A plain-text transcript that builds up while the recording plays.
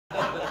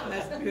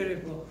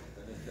beautiful.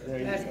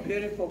 That's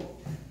beautiful.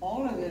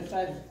 All of this,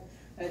 I'm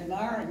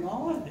admiring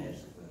all of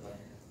this.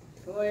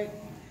 Boy,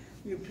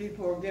 you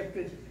people are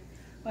gifted.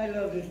 I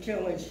love the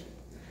Tillys.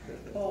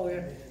 Oh,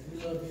 yeah.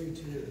 We love you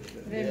too.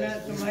 They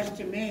meant so much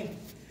to me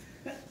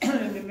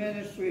in the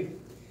ministry.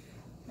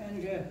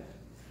 And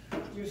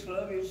just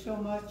love you so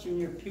much and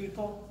your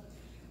people.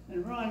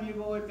 And Ron,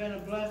 you've always been a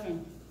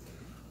blessing.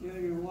 You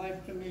and your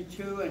wife to me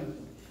too,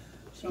 and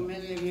so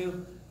many of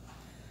you.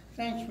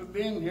 Thanks for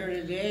being here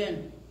today,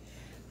 and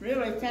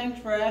really thanks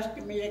for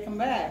asking me to come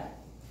back.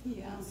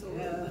 Yeah,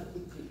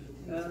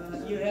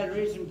 You had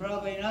reason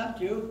probably not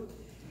to,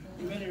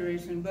 many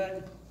reasons,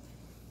 but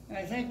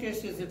I think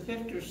this is the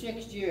 5th or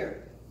 6th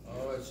year.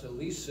 Oh, it's at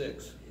least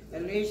 6.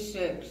 At least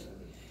 6.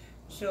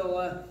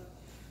 So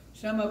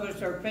some of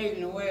us are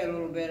fading away a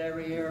little bit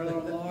every year, a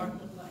little more.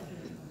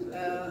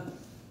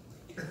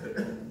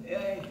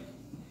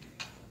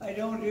 I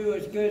don't do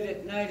as good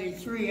at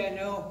 93, I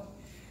know,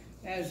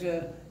 as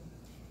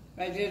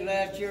I did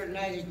last year at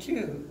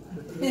 92.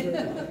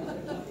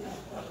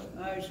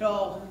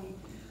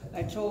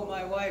 I told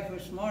my wife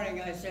this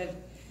morning, I said,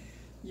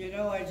 you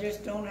know, I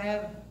just don't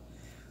have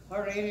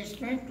hardly any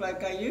strength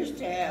like I used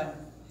to have.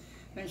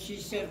 And she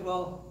said,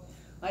 well,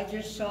 I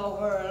just saw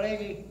where a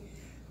lady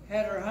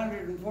had her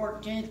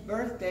 114th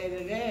birthday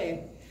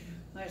today.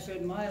 I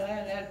said, my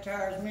land, that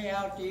tires me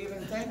out to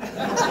even think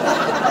about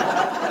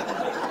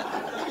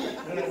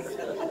it.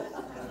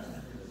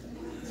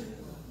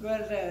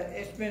 But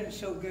it's been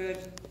so good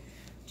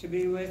to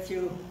be with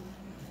you.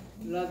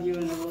 Love you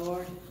in the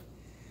Lord.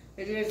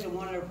 It is a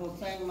wonderful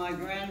thing. My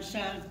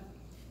grandson,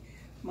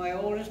 my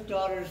oldest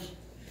daughter's,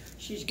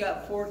 she's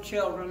got 4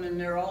 children and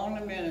they're all in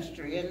the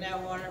ministry. Isn't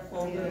that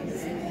wonderful?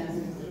 Yes.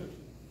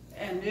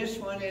 And this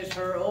one is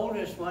her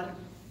oldest one.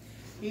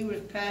 He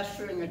was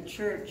pastoring a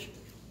church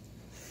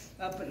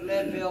up at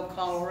Leadville,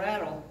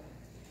 Colorado.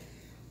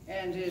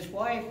 And his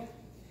wife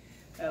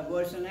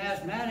was an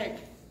asthmatic,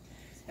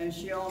 and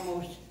she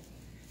almost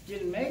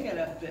didn't make it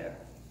up there.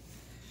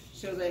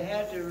 So they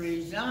had to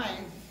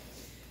resign,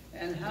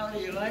 and how do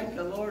you like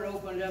the Lord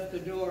opened up the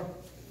door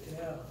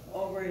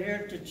over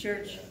here to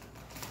church.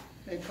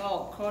 They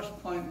call it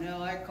CrossPointe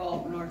now, I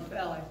call it North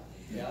Valley.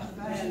 Yeah.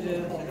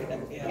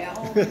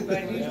 And,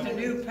 but he's the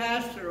new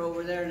pastor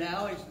over there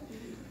now. He's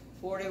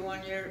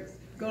 41 years,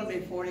 going to be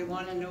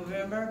 41 in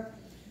November,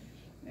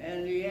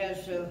 and he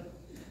has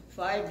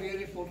 5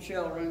 beautiful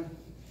children.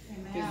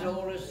 Amen. His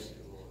oldest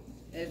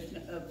is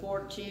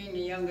 14, the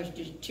youngest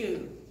is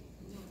 2.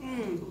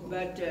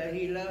 But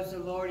he loves the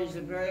Lord. He's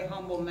a very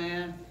humble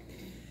man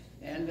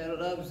and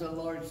loves the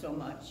Lord so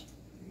much.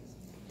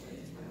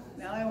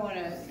 Now I want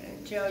to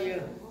tell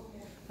you,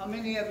 how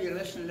many of you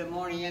listen to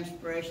Morning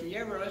Inspiration? You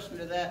ever listen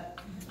to that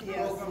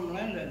program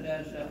Linda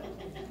does?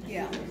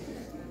 Yeah.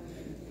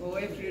 Well,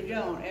 if you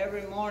don't,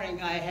 every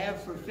morning I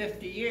have for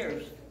 50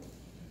 years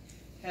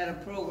had a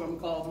program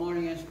called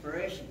Morning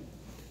Inspiration.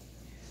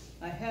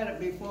 I had it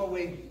before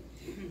we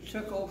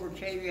took over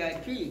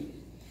KVIP.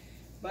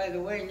 By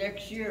the way,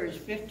 next year is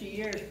 50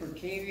 years for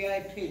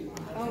KVIP.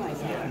 Oh my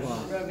gosh.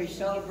 We're going to be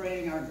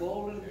celebrating our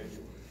golden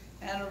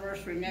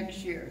anniversary next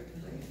year.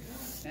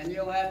 And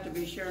you'll have to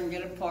be sure and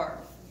get a part.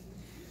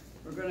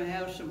 We're going to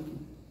have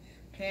some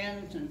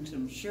pens and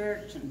some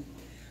shirts and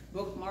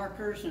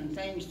bookmarkers and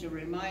things to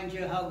remind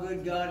you how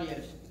good God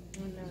is.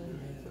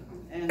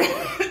 And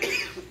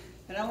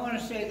I want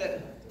to say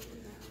that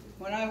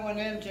when I went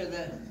into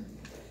the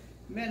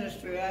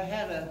ministry, I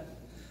had a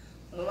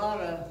lot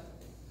of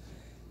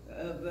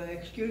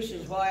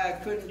excuses why I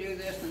couldn't do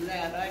this and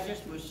that. I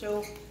just was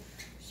so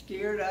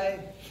scared. I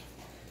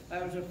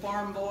was a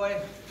farm boy,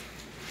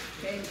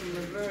 came from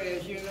a very,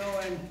 as you know,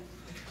 in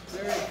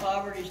very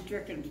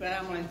poverty-stricken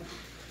family.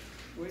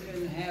 We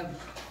didn't have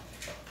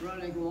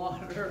running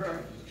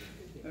water,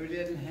 or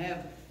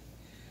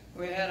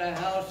we had a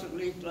house that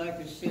leaked like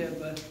a sieve.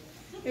 But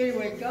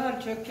anyway,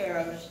 God took care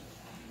of us.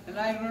 And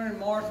I learned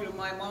more through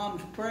my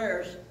mom's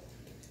prayers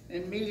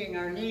and meeting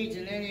our needs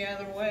in any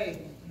other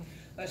way.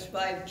 Us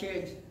 5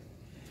 kids.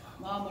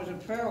 Mom was a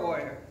prayer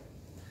warrior.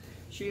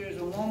 She was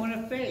a woman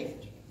of faith.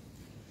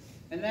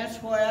 And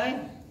that's why I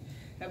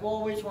have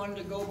always wanted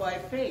to go by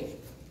faith.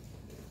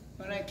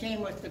 When I came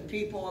with the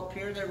people up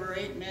here, there were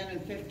 8 men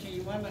and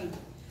 15 women.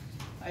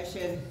 I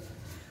said,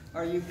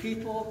 are you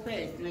people of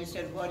faith? And they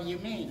said, what do you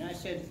mean? I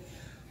said,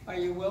 are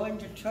you willing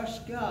to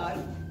trust God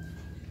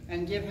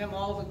and give him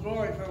all the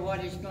glory for what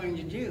he's going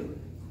to do?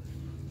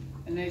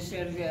 And they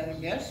said,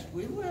 yes,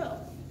 we will.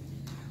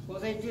 Well,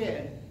 they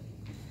did.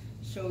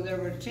 So there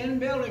were 10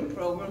 building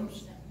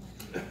programs,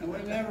 and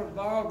we never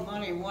borrowed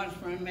money once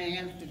from any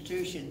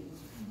institution.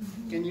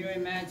 Can you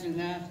imagine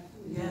that?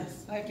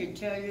 Yes. I could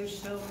tell you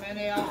so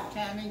many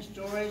outstanding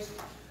stories,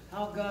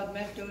 how God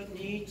met those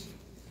needs,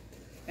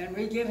 and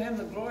we give him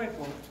the glory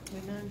for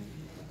it. Amen.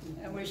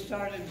 And when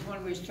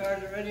we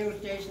started the radio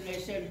station, they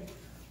said,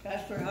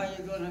 Pastor, how are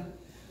you going to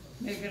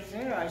make it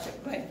there? I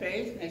said, by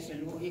faith. And they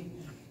said, well, you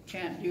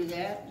can't do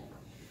that.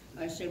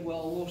 I said,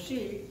 well, we'll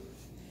see.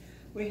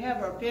 We have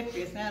our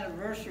 50th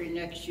anniversary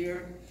next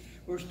year.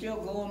 We're still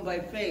going by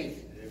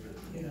faith.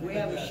 We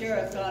have a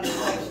share-a-thon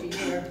twice a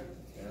year,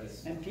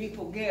 and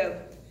people give,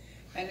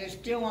 and it's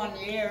still on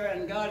the air,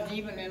 and God's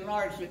even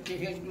enlarged it to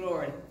His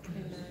glory.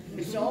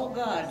 It's all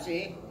God,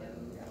 see?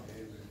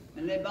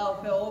 And they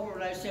about fell over,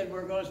 and I said,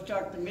 we're going to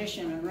start the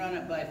mission and run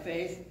it by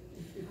faith.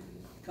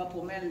 A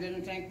couple men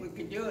didn't think we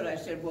could do it. I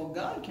said, well,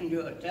 God can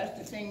do it. That's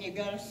the thing you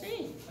got to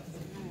see.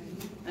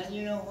 And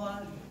you know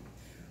what?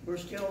 We're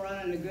still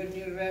running the Good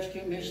News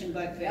Rescue Mission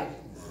by faith.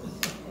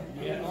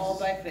 Yes. All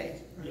by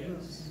faith.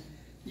 Yes.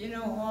 You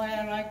know why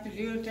I like to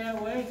do it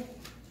that way?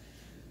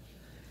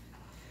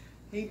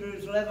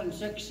 Hebrews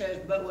 11:6 says,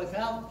 but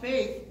without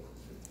faith,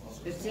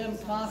 it's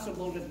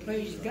impossible to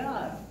please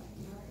God.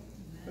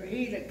 For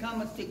he that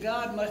cometh to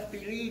God must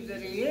believe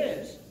that He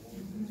is,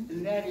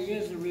 and that He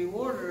is the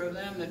rewarder of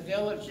them that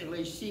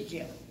diligently seek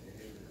Him.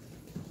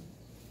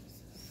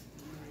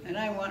 And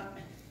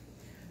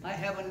I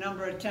have a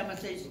number of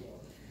Timothys.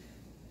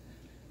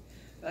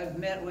 I've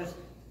met with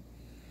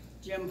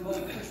Jim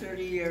Pope for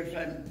 30 years.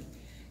 I've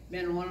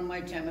been one of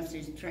my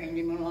Timothys, trained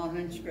him along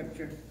in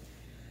Scripture.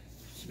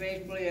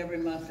 Basically every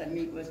month I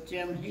meet with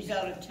Jim. He's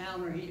out of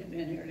town, or he'd have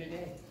been here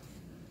today.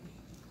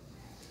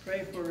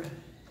 Pray for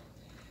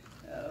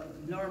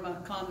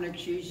Norma Comnick.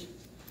 She's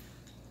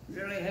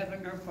really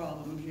having her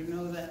problems, you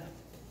know that.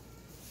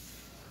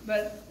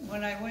 But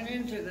when I went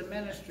into the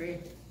ministry,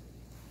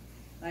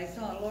 I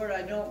thought, Lord,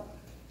 I don't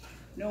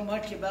know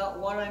much about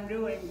what I'm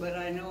doing, but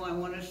I know I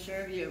want to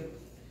serve You.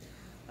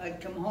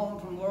 I'd come home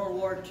from World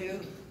War II.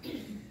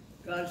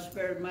 God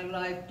spared my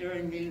life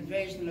during the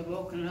invasion of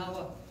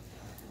Okinawa.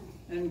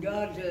 And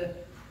God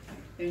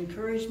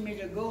encouraged me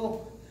to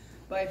go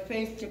by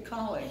faith to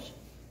college.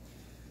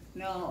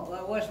 Now,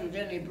 I wasn't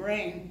any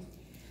brain,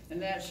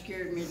 and that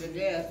scared me to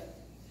death.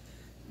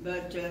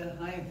 But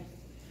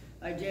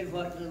I did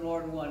what the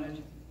Lord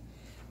wanted.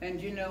 And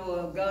you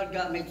know, God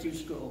got me through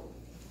school.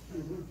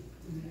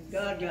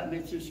 God got me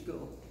through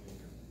school.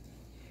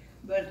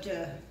 But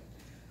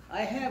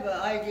I have an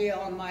idea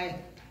on my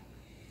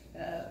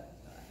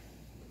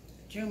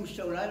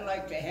tombstone. I'd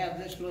like to have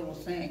this little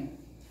thing.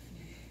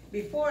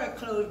 Before I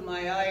close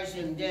my eyes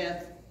in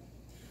death,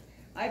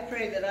 I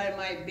pray that I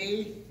might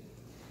be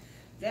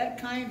that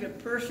kind of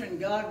person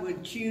God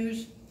would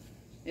choose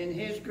in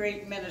His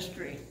great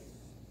ministry.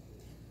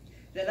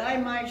 That I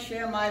might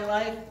share my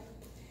life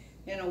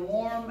in a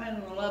warm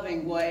and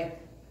loving way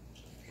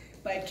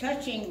by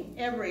touching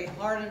every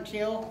heart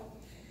until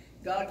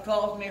God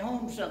calls me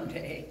home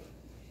someday.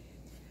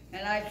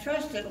 And I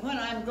trust that when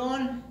I'm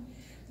gone,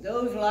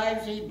 those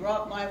lives He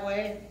brought my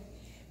way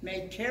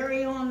may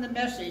carry on the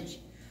message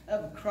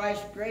of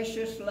Christ's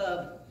gracious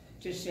love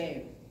to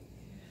save.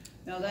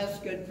 Now that's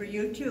good for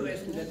you too,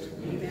 isn't it?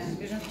 Amen.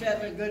 Isn't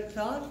that a good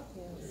thought?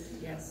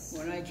 Yes.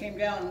 When I came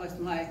down with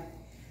my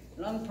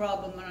lung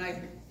problem and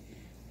I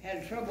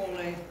had trouble,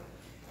 they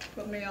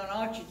put me on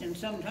oxygen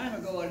some time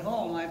ago at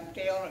home. I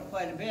stay on it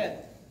quite a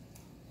bit.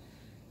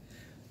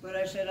 But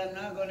I said I'm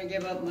not going to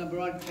give up my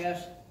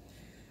broadcast,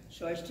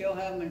 so I still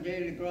have my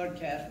daily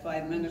broadcast,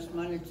 5 minutes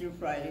Monday through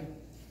Friday.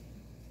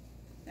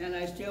 And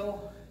I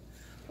still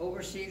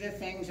oversee the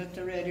things at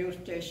the radio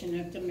station,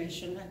 at the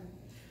mission, and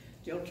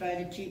still try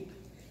to keep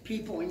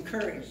people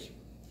encouraged.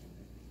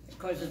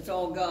 Because it's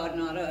all God,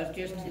 not us,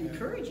 just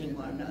encouraging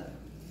one another.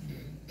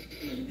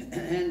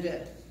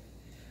 And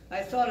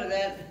I thought of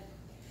that,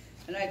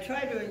 and I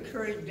try to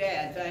encourage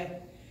dads.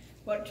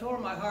 What tore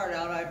my heart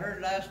out, I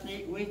heard last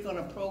week on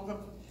a program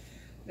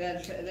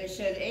that they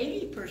said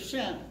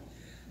 80%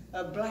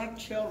 of black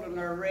children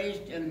are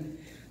raised in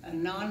a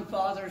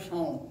non-father's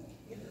home.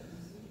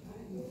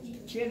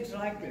 Kids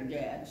like their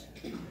dads.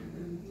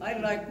 I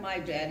liked my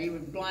dad. He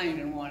was blind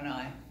in one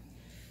eye.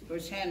 He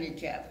was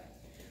handicapped.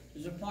 He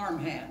was a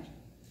farmhand.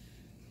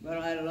 But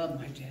I love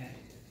my dad.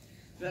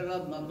 I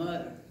love my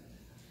mother.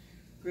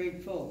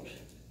 Great folks.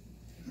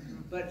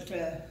 But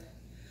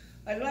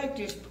I like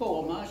this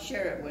poem. I'll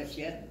share it with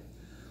you.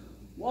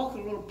 Walk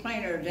a little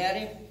plainer,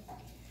 Daddy.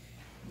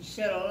 He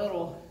said, a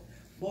little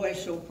boy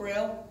so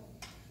frail.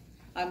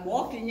 I'm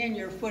walking in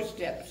your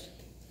footsteps,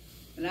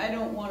 and I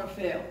don't want to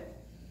fail.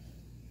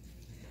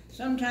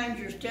 Sometimes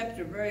your steps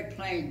are very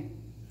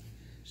plain.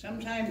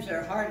 Sometimes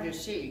they're hard to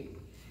see.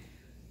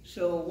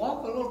 So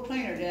walk a little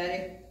plainer,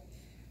 Daddy,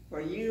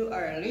 for you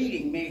are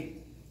leading me.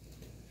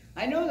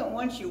 I know that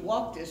once you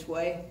walked this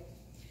way,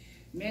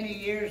 many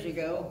years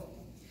ago,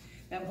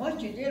 and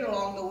what you did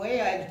along the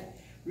way, I'd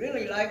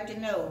really like to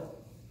know.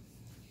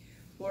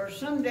 For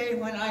someday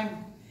when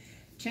I'm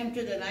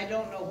tempted and I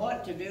don't know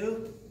what to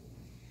do,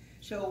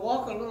 so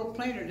walk a little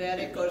plainer,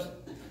 Daddy, because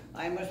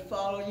I must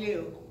follow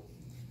you.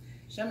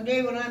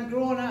 Someday when I'm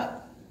growing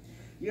up,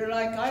 you're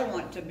like I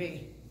want to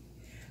be.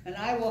 And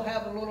I will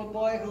have a little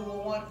boy who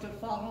will want to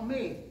follow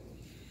me.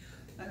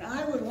 And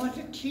I would want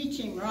to teach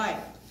him right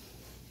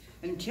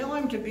and tell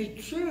him to be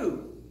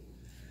true.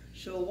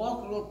 So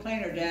walk a little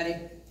plainer, Daddy,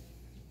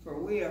 for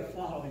we are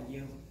following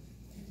you.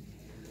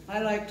 I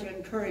like to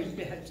encourage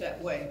dads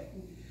that way.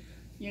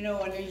 You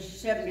know, in these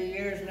 70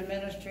 years in the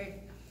ministry,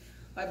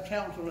 I've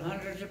counseled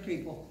hundreds of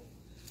people,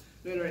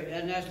 literally,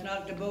 and that's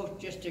not to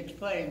boast, just to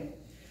explain.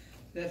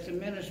 that the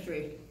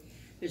ministry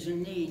is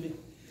in need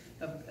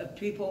of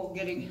people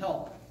getting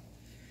help.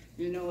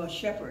 You know, a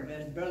shepherd,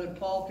 as Brother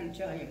Paul can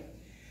tell you,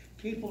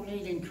 people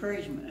need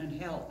encouragement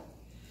and help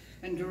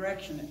and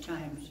direction at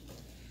times.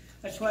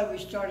 That's why we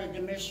started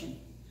the mission.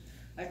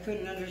 I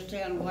couldn't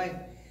understand why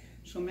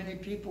so many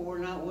people were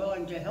not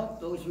willing to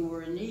help those who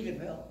were in need of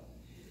help.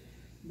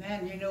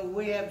 Man, you know,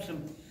 we have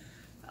some,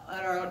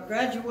 at our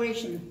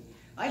graduation,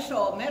 I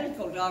saw a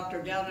medical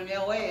doctor down in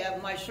L.A.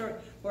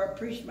 where I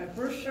preached my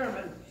first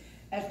sermon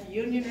at the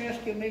Union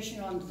Rescue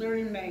Mission on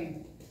 3rd and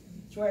Main.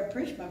 That's where I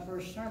preached my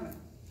first sermon.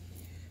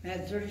 I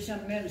had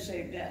 30-some men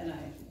saved that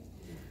night.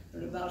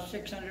 There were about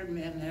 600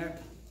 men there.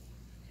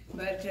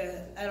 But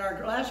at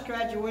our last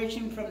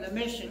graduation from the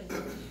mission,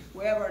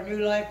 we have our New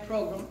Life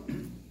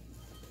program.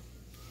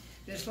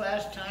 This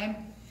last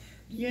time,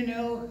 you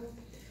know,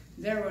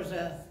 there was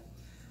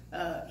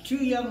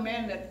two young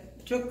men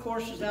that took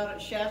courses out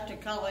at Shasta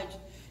College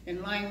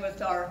in line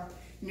with our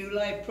New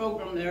Life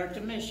program there at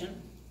the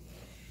mission.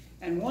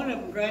 And one of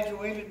them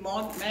graduated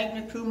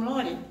magna cum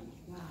laude.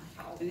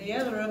 Wow. And the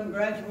other of them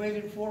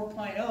graduated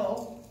 4.0.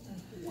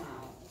 Wow.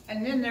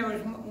 And then there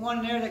was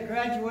one there that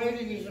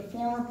graduated. He's a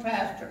former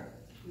pastor.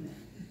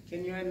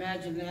 Can you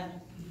imagine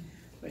that?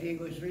 But he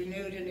was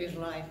renewed in his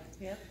life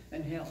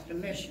and helped the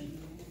mission.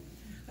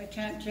 I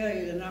can't tell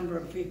you the number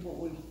of people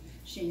we've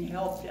seen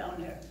help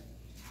down there.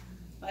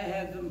 I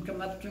had them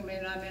come up to me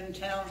and I'm in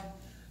town.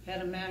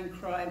 Had a man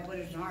cry and put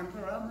his arms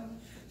around me.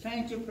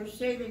 Thank you for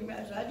saving me. I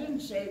said, I didn't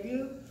save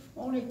you.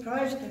 Only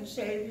Christ can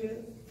save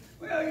you.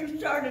 Well, you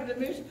started the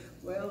mission.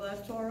 Well,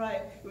 that's all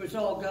right. It was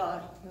all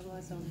God. It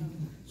was all God.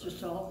 It's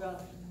just all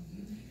God.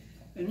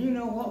 And you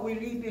know what we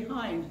leave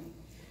behind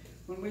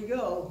when we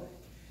go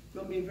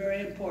will be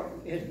very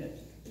important, isn't it?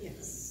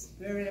 Yes.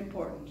 Very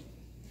important.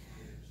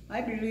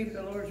 I believe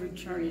the Lord's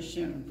return is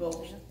soon,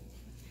 folks.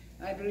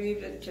 I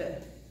believe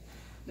that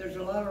there's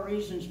a lot of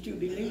reasons to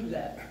believe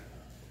that.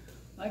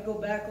 I go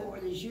back over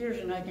these years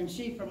and I can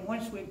see from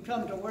whence we've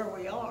come to where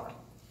we are.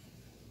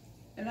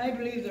 And I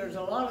believe there's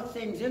a lot of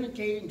things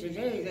indicating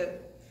today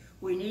that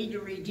we need to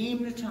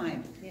redeem the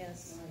time.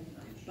 Yes.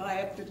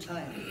 Buy up the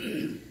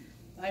time.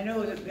 I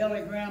know that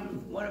Billy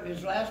Graham, one of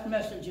his last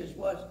messages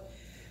was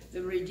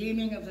the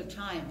redeeming of the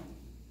time.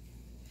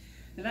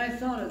 And I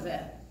thought of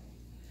that.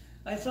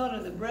 I thought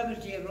of the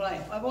brevity of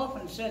life. I've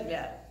often said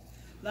that.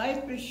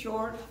 Life is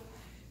short,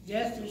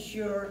 death is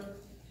sure,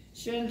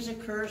 sin's a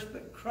curse,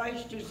 but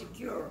Christ is the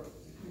cure.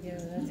 Yeah,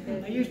 that's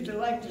good. I used to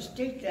like to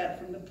state that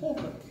from the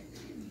pulpit.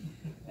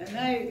 And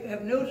I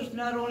have noticed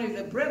not only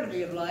the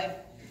brevity of life,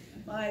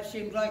 it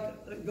seems like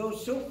it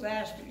goes so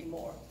fast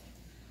anymore.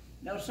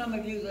 Now some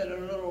of you that are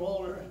a little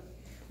older,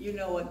 you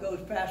know it goes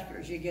faster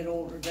as you get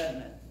older,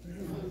 doesn't it?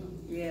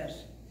 Mm-hmm.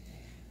 Yes.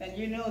 And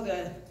you know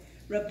the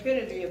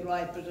rapidity of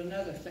life is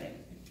another thing.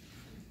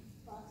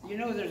 You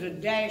know there's a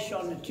dash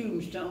on the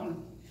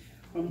tombstone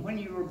from when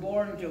you were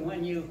born to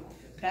when you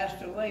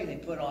passed away, they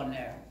put on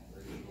there.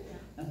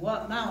 And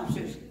what mounts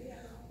is,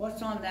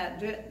 what's on that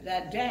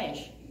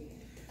dash?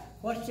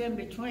 What's in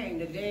between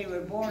the day we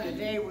were born, the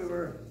day we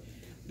were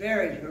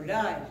buried or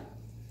died?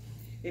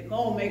 It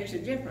all makes a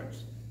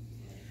difference.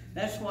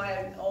 That's why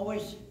I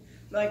always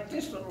like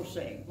this little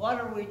saying, what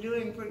are we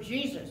doing for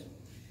Jesus?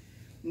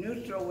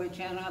 Neutral we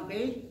cannot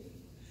be.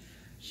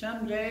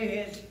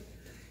 Someday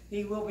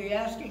he will be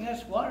asking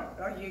us, what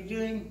are you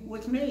doing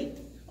with me?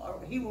 Or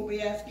he will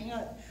be asking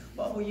us,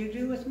 what will you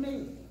do with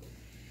me?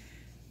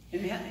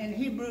 In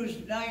Hebrews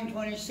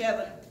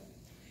 9:27,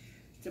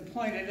 it's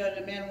appointed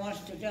that a man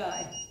wants to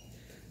die.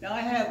 Now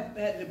I have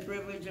had the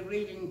privilege of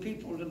leading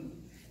people to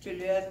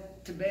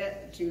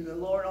the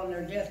Lord on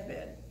their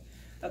deathbed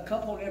a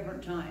couple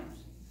different times.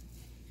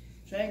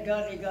 Thank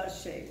God he got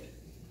saved.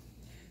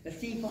 The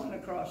thief on the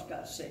cross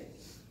got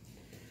saved.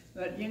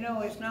 But you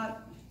know, it's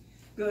not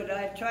good.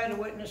 I try to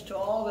witness to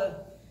all the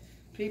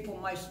people,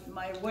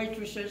 my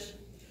waitresses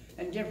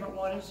and different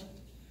ones,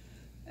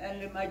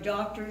 and my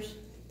doctors.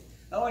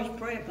 I always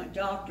pray at my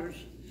doctors.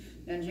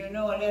 And you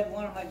know, I led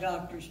one of my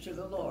doctors to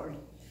the Lord.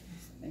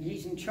 And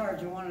he's in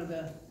charge of one of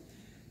the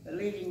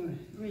leading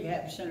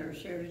rehab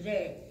centers here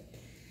today.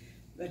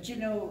 But you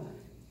know,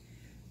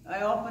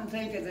 I often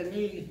think of the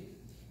need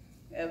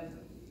of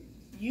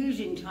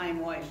using time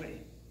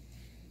wisely.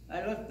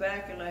 I look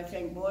back and I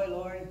think, boy,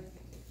 Lord,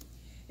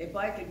 if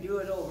I could do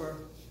it over,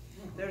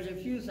 there's a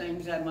few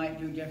things I might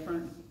do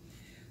different.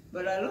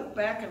 But I look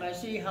back and I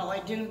see how I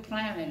didn't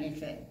plan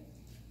anything.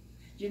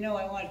 Do you know,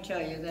 I want to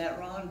tell you that,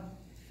 Ron.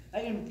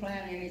 I didn't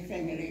plan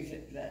anything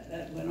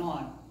that went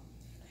on.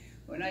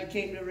 When I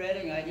came to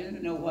Redding, I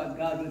didn't know what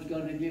God was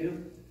going to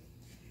do.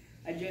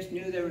 I just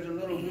knew there was a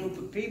little group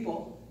of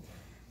people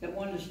that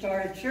wanted to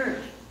start a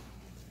church.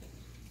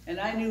 And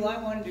I knew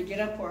I wanted to get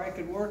up where I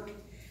could work,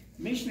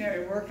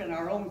 missionary work in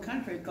our own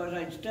country, because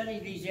I'd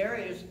studied these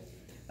areas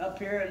up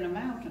here in the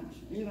mountains,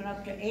 even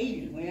up to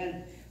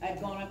Aden. I'd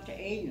gone up to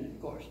Aden,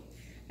 of course,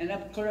 and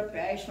clear up to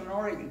Ashland,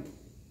 Oregon.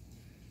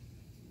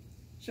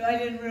 So I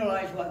didn't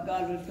realize what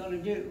God was going to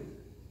do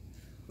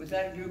with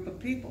that group of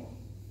people.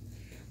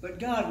 But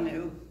God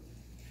knew,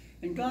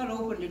 and God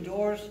opened the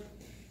doors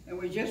and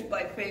we just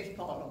by faith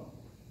follow.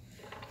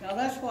 Now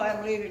that's why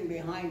I'm leaving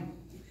behind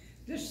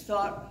this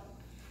thought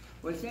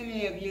with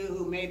any of you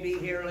who may be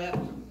here left,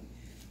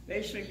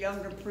 basically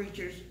younger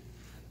preachers.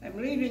 I'm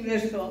leaving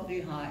this thought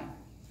behind,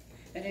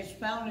 and it's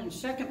found in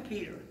 2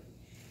 Peter.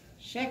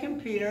 2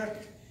 Peter,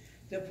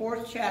 the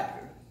 4th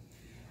chapter.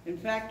 In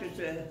fact,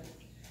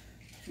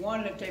 it's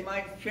one that they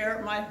might share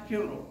at my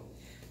funeral.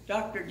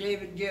 Dr.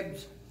 David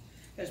Gibbs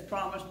has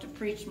promised to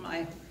preach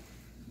my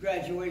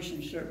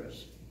graduation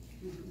service.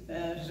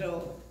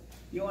 So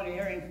you want to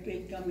hear him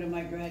speak, come to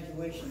my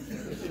graduation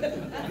service.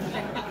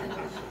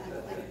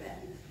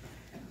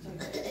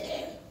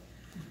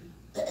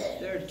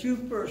 There are two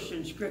verses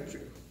in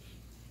Scripture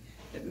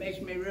that makes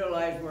me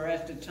realize we're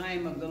at the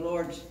time of the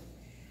Lord's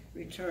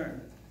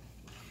return.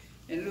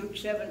 In Luke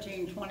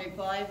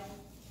 17:25,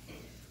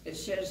 it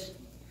says,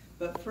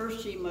 "But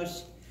first he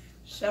must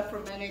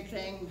suffer many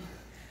things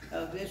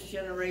of this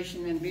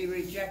generation and be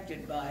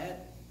rejected by it.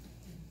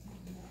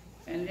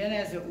 And then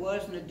as it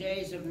was in the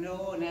days of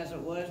Noah and as it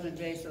was in the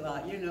days of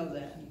Lot." You know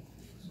that.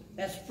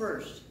 That's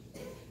first.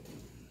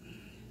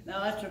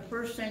 Now that's the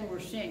first thing we're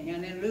seeing.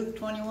 And in Luke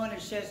 21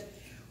 it says,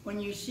 when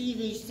you see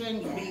these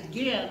things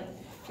begin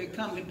to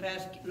come to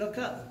pass, look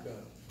up.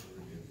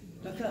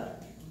 Look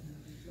up.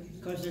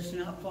 Because it's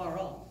not far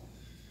off.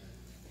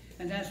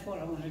 And that's what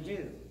I want to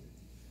do.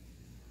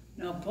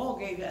 Now Paul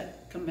gave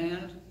that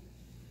command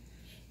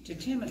to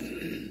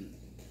Timothy.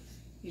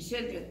 He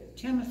said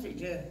to Timothy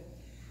to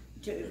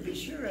be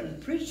sure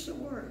and preach the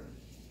word.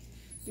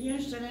 Be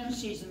instant in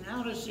season,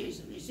 out of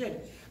season. He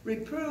said,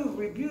 reprove,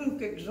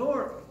 rebuke,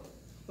 exhort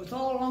with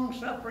all long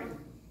suffering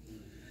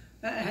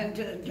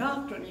and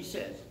doctrine, he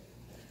said.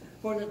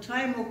 For the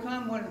time will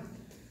come when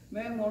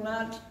men will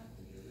not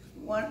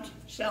want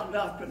sound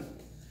doctrine,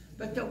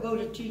 but they'll go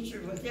to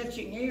teachers with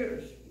itching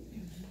ears.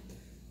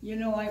 You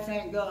know, I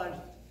thank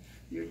God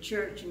your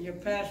church and your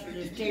pastor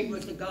has stayed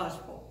with the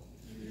gospel.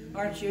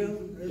 Aren't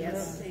you?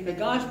 Yes. The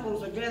gospel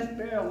is the death,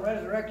 burial, and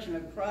resurrection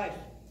of Christ.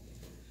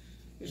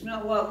 It's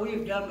not what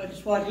we've done, but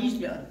it's what he's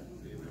done.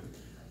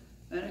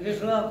 And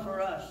his love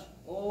for us.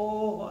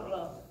 Oh, what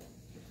love.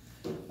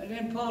 And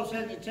then Paul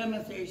said to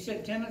Timothy, he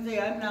said, Timothy,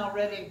 I'm now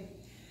ready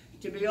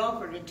to be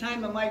offered. The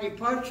time of my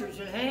departure is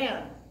at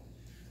hand.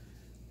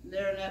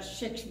 There in that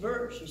 6th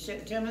verse, he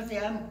said, Timothy,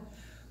 I'm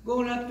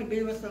going up to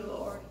be with the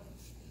Lord.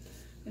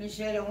 And he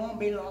said, it won't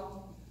be long.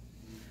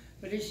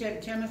 But he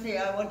said, Timothy,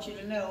 I want you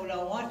to know,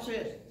 now watch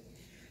this.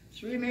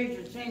 3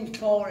 major things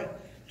Paul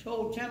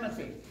told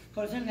Timothy.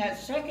 Because in that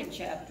 2nd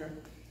chapter,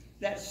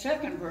 that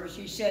 2nd verse,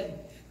 he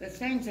said, the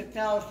things that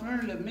thou hast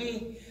learned of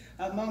me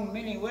among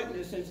many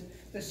witnesses,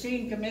 the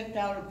same commit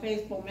thou to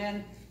faithful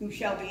men who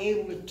shall be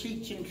able to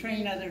teach and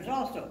train others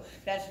also.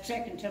 That's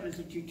 2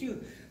 Timothy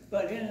 2:2.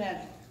 But in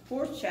that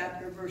 4th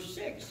chapter, verse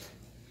 6,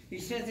 he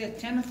says that,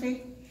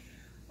 Timothy,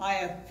 I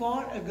have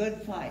fought a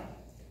good fight.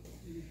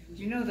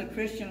 Do you know the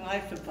Christian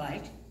life's a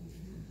fight?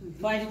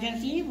 Fight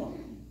against evil.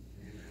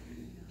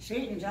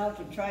 Satan's out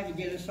to try to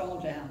get us all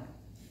down.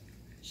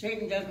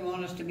 Satan doesn't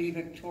want us to be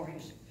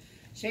victorious.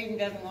 Satan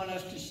doesn't want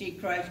us to see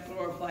Christ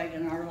glorified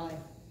in our life.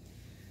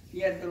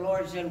 Yet the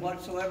Lord said,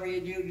 whatsoever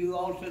you do, do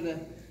all to the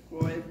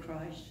glory of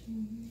Christ.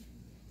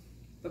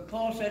 But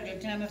Paul said to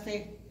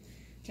Timothy,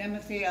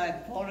 Timothy,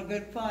 I've fought a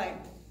good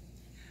fight.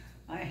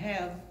 I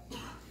have.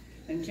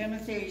 And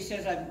Timothy, he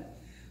says,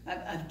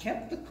 I've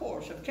kept the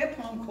course. I've kept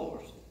on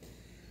course.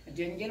 I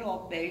didn't get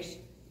off base.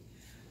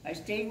 I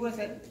stayed with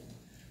it.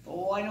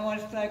 Oh, I know what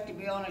it's like to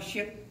be on a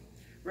ship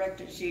wrecked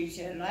at sea, he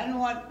said. And I know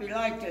what it'd be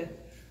like to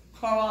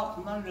crawl out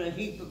from under a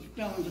heap of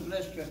stones of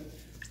Lystra.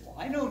 Well,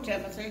 I know,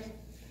 Timothy.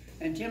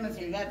 And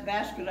Timothy, that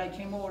basket I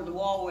came over the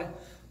wall with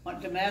on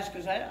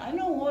Damascus, I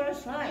know what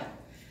it's like.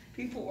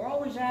 People were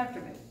always after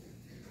me.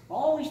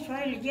 Always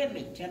trying to get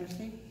me,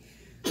 Timothy.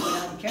 But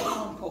I've kept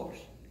on course.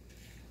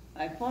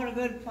 I fought a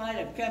good fight,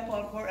 I've kept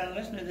on course. And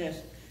listen to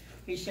this.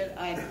 He said,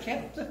 I've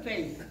kept the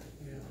faith.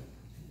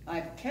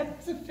 I've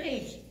kept the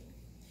faith.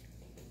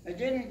 I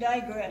didn't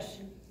digress.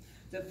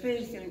 The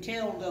faith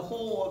entailed the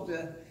whole of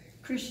the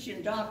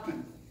Christian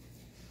doctrine,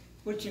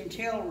 which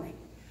entailed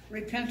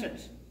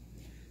repentance.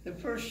 The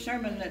first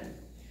sermon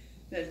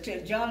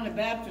that John the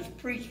Baptist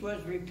preached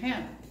was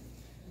repent.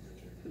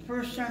 The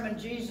first sermon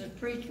Jesus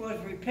preached was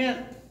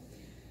repent.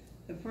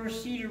 The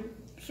first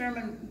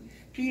sermon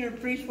Peter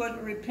preached was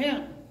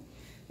repent.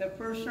 The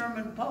first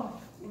sermon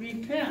Paul,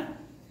 repent.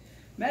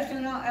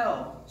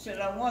 Metanoel said,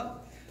 I want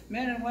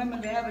men and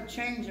women to have a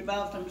change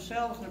about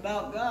themselves and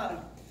about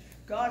God.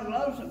 God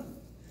loves them.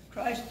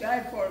 Christ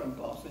died for them,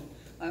 Paul said.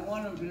 I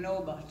want them to know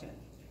about that.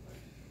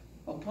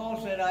 Well,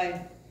 Paul said,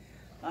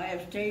 I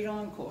have stayed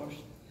on course,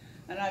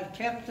 and I've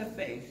kept the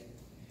faith,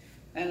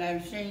 and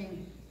I've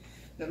seen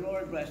the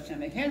Lord bless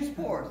him. And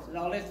henceforth,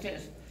 now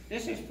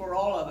this is for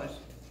all of us.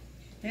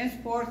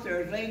 Henceforth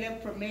there is laid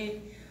up for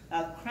me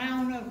a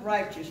crown of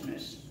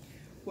righteousness,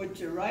 which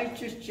the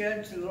righteous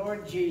judge, the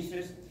Lord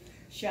Jesus,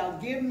 shall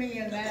give me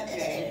in that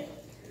day,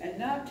 and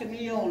not to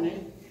me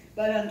only,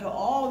 but unto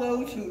all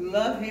those who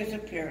love his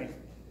appearing.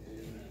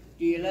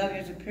 Do you love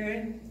his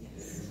appearing?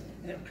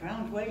 That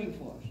crown's waiting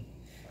for us.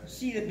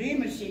 See, the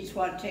Bema Seat's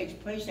what takes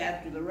place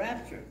after the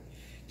rapture.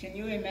 Can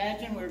you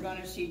imagine we're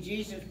going to see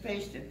Jesus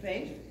face to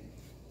face?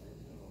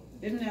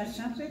 Isn't that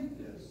something?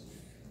 Yes.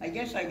 I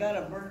guess I got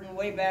a burden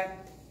way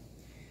back.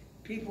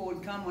 People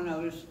would come when I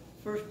was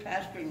first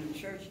pastoring the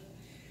church,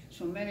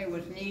 so many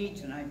with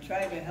needs, and I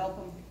tried to help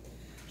them.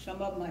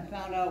 Some of them I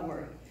found out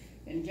were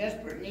in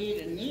desperate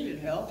need and needed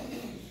help.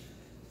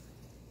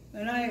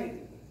 And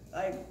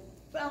I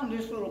found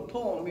this little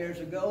poem years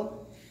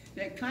ago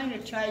that kind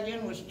of tied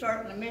in with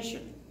starting a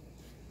mission.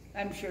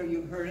 I'm sure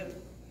you've heard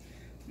it.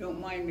 Don't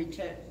mind me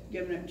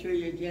giving it to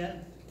you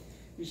again.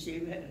 You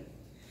see,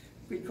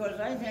 because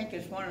I think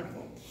it's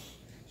wonderful.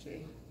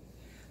 See,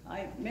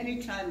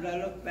 many times I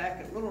look back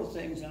at little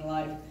things in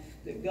life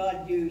that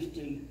God used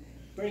to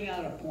bring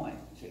out a point.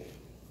 See,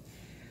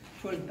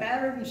 'twas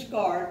battered and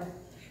scarred,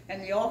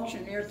 and the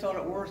auctioneer thought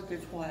it worth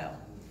his while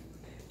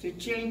to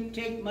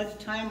take much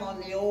time on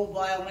the old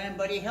violin,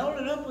 but he held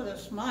it up with a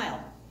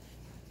smile.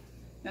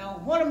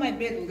 Now, what am I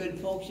bidding, good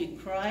folks? He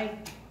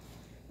cried.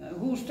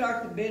 Who'll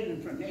start the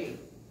bidding for me?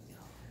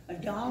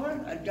 $1?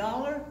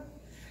 $1?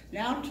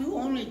 Now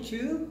only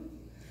two?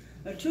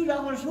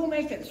 $2, who'll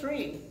make it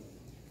 $3?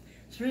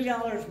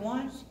 $3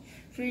 once?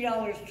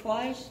 $3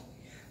 twice?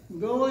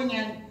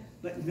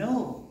 But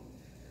no.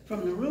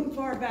 From the room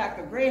far back,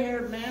 a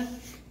gray-haired man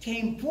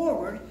came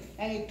forward,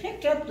 and he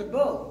picked up the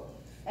bow,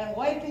 and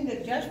wiping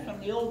the dust from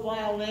the old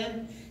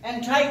violin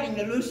and tightening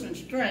the loosened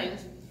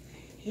strings,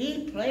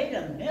 he played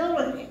a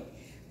melody,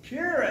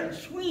 pure and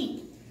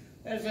sweet,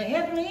 as the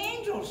heavenly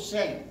angels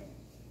sing.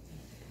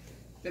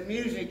 The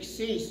music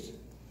ceased,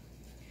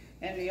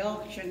 and the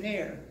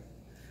auctioneer,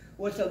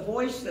 with a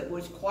voice that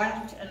was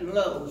quiet and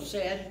low,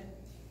 said,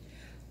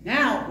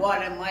 "Now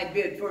what am I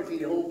bid for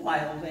the old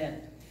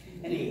violin?"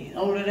 And he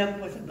held it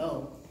up with a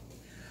bow.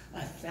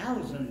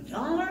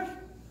 $1,000?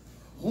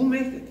 Who'll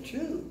make it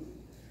 $2?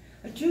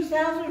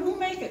 $2,000? Who'll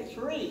make it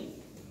 $3?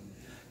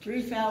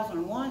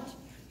 $3,000 once,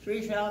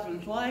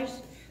 $3,000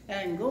 twice,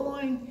 and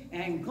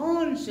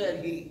going,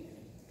 said he.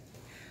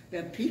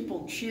 The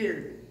people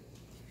cheered,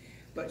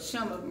 but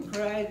some of them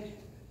cried,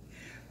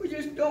 "We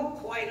just don't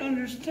quite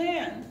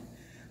understand.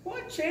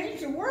 What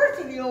changed the worth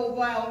of the old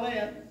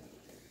violin?"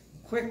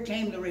 Quick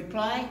came the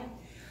reply,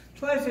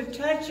 "'Twas a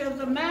touch of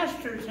the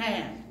master's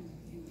hand."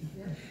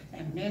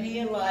 And many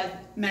a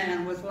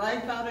man with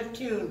life out of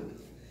tune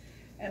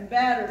and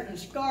battered and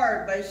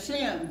scarred by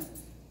sin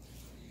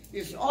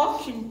is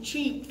auctioned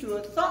cheap to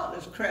a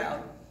thoughtless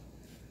crowd,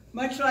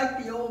 much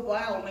like the old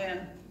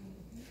violin.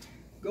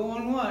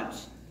 Going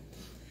once,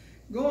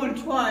 going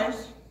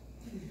twice,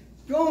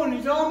 going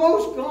is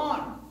almost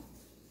gone.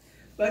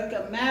 But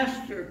the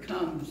master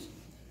comes,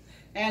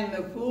 and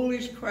the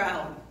foolish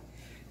crowd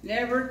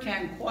never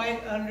can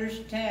quite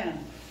understand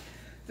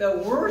the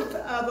worth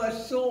of a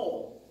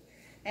soul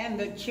and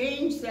the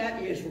change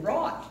that is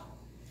wrought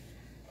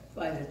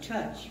by the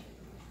touch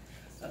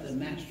of the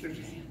master's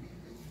hand.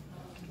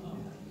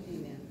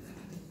 Amen.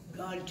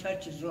 God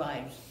touches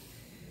lives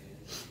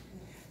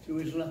through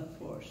his love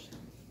for us.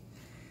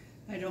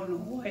 I don't know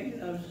why he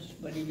loves us,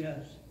 but he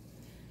does.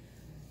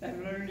 I've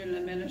learned in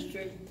the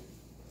ministry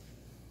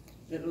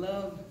that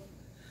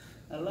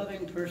a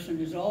loving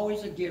person is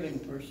always a giving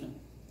person.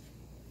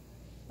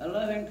 A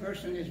loving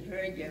person is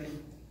very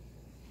giving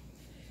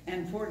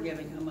and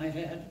forgiving, I might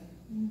add.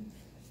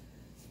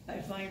 I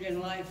find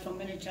in life so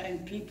many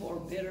times people are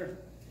bitter,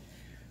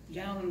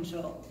 down on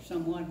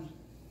someone.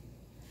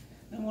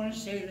 I want to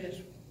say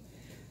this.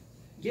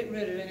 Get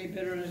rid of any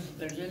bitterness if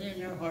there's any in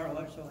your heart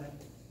whatsoever.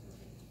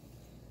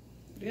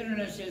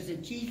 Bitterness is the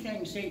key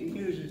thing Satan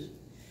uses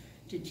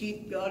to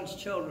keep God's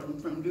children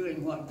from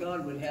doing what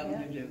God would have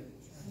them to do.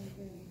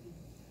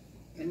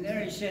 And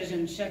there he says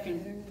in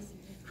 2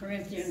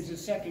 Corinthians, the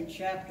 2nd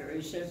chapter,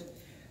 he says,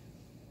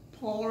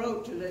 Paul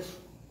wrote to this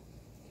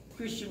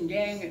Christian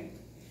gang at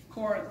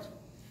Corinth.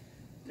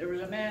 There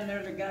was a man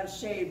there that got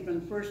saved in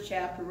the 1st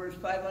chapter, verse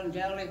 5,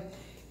 undoubtedly.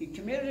 He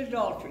committed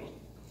adultery,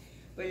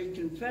 but he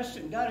confessed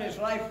and got his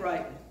life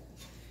right.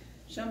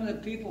 Some of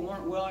the people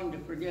weren't willing to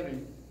forgive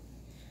him,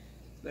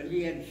 but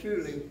he had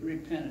truly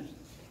repented.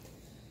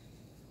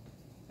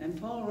 And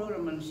Paul wrote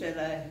him and said,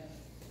 I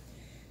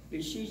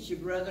beseech you,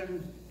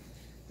 brethren,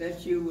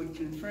 that you would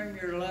confirm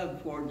your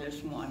love toward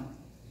this one.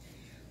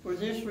 For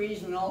this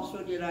reason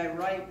also did I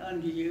write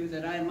unto you,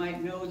 that I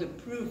might know the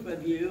proof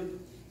of you,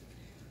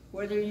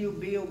 whether you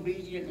be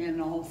obedient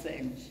in all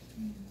things.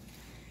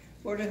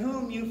 For to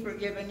whom you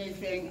forgive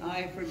anything,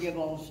 I forgive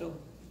also.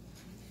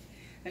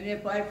 And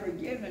if I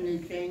forgive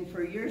anything,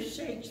 for your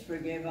sakes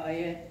forgive I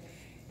it,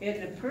 in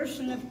the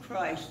person of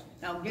Christ.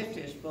 Now get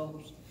this,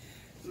 folks,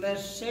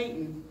 lest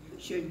Satan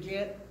should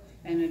get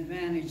an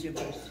advantage of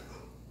us.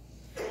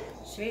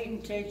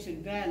 Satan takes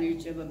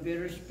advantage of a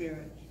bitter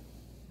spirit.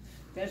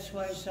 That's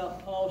why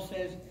Paul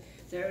says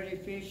there in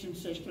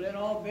Ephesians 6, let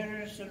all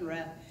bitterness and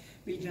wrath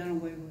be done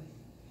away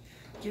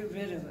with. Get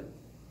rid of it.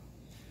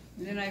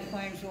 And then I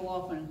find so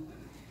often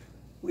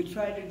we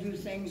try to do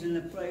things in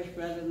the flesh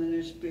rather than in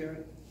the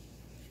spirit.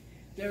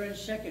 There in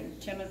 2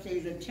 Timothy,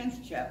 the 10th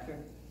chapter,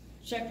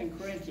 2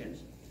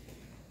 Corinthians,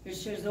 It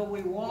says, though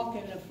we walk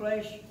in the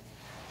flesh,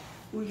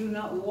 we do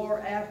not war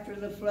after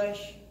the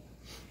flesh.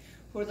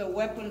 For the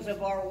weapons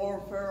of our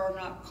warfare are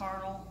not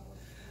carnal,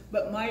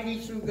 but mighty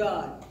through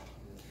God,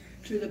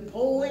 to the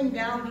pulling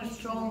down of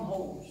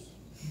strongholds,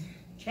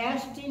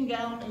 casting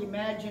down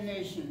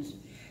imaginations,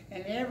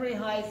 and every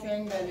high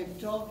thing that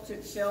exalts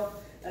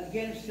itself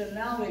against the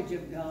knowledge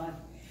of God,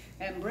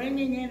 and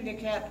bringing into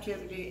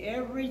captivity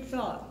every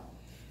thought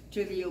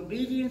to the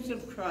obedience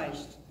of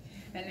Christ,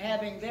 and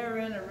having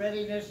therein a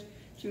readiness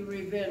to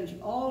revenge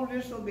all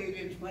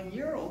disobedience when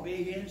your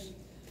obedience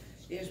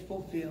is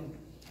fulfilled.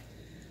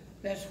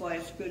 That's why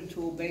it's good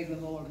to obey the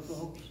Lord,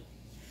 folks.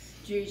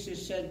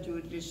 Jesus said to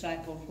his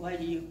disciples, why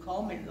do you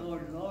call me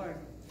Lord, Lord,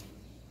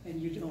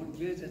 and you don't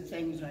do the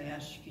things I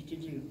ask you to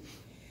do?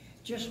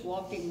 Just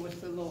walking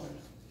with the Lord.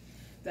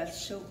 That's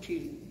so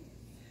key.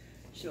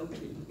 So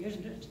key,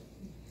 isn't it?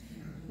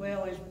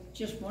 Well, it's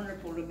just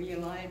wonderful to be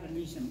alive in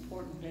these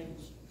important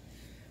days,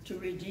 to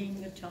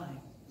redeem the time.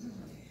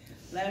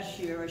 Last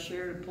year I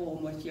shared a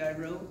poem with you I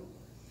wrote.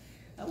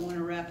 I want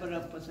to wrap it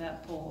up with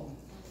that poem.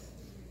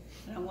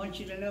 And I want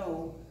you to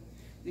know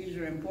these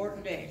are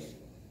important days.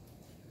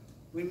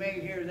 We may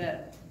hear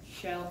that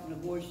shout in the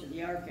voice of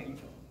the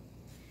archangel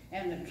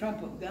and the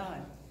trump of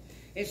God.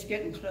 It's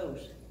getting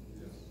close.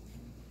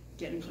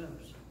 Getting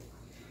close.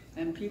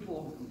 And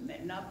people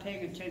not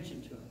paying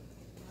attention to it.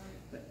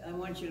 But I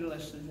want you to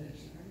listen to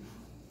this.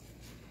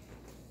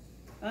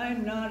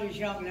 I'm not as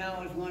young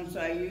now as once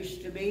I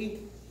used to be.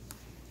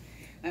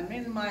 I'm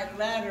in my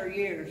latter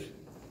years,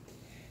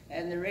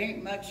 and there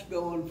ain't much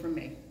going for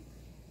me.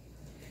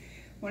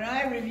 When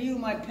I review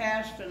my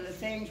past and the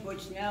things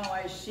which now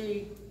I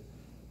see,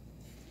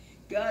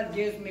 God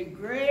gives me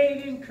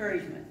great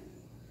encouragement,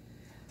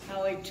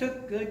 how he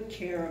took good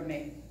care of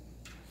me.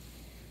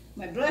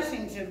 My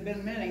blessings have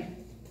been many,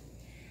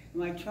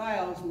 my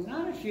trials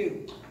not a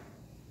few.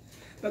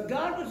 But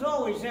God was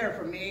always there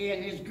for me,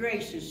 and his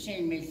grace has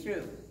seen me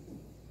through.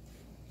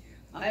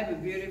 I have a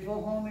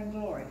beautiful home in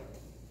glory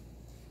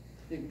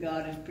that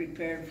God has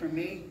prepared for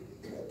me.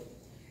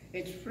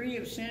 It's free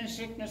of sin,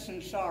 sickness,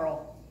 and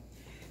sorrow,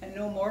 and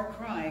no more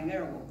crying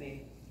there will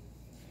be.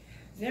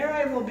 There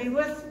I will be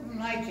with him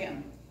like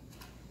him,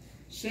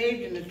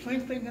 saved in the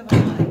twinkling of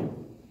an eye,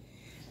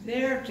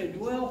 there to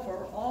dwell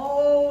for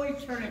all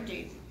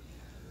eternity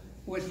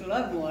with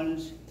loved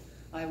ones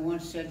I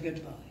once said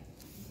goodbye.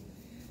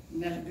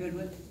 Isn't that a good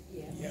one?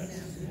 Yes.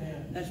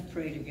 Let's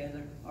pray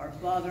together. Our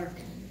Father,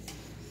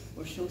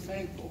 we're so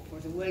thankful for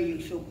the way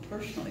you so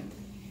personally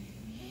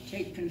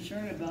take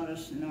concern about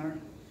us and our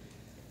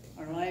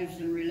lives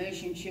in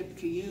relationship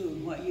to you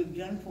and what you've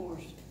done for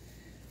us.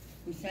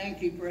 We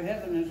thank you for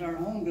heaven as our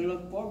home to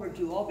look forward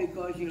to, all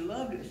because you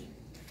loved us.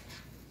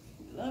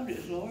 You loved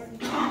us, Lord.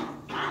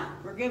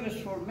 Forgive us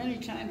for many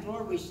times,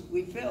 Lord,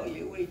 we fail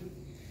you.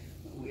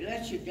 We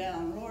let you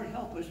down. Lord,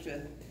 help us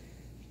to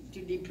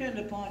depend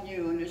upon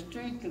you and the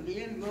strength of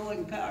the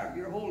indwelling power of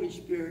your Holy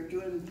Spirit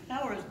to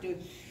empower us to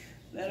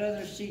let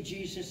others see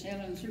Jesus in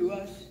and through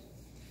us.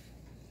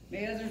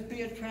 May others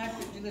be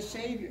attracted to the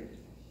Savior.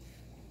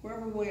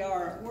 Wherever we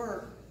are, at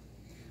work,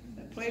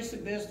 at place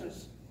of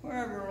business,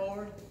 wherever,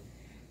 Lord,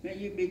 may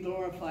you be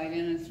glorified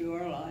in and through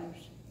our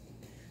lives.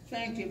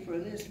 Thank you for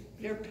this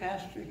dear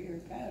pastor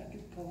here, Pastor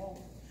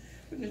Paul,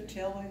 for the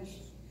tellings,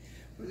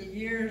 for the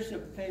years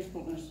of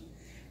faithfulness,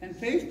 and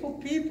faithful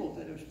people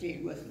that have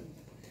stayed with him.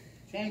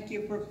 Thank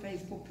you for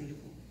faithful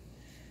people.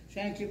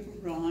 Thank you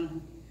for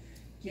Ron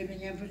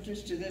giving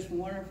emphasis to this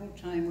wonderful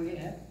time we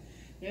have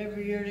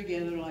every year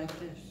together like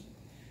this.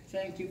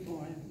 Thank you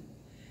for him.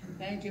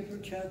 Thank you for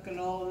Chuck and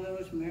all of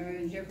those, Mary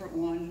and different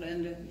ones,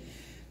 Linda.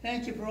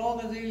 Thank you for all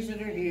of these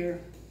that are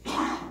here.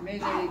 May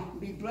they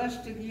be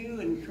blessed of you,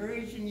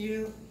 encouraged in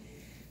you.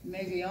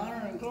 May they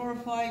honor and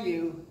glorify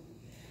you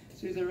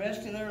through the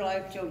rest of their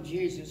life till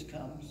Jesus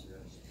comes.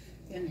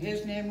 In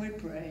his name we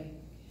pray.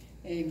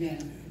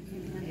 Amen.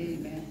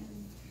 Amen.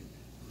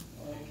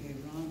 Okay,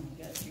 Ron,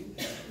 got you.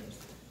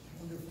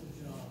 Wonderful.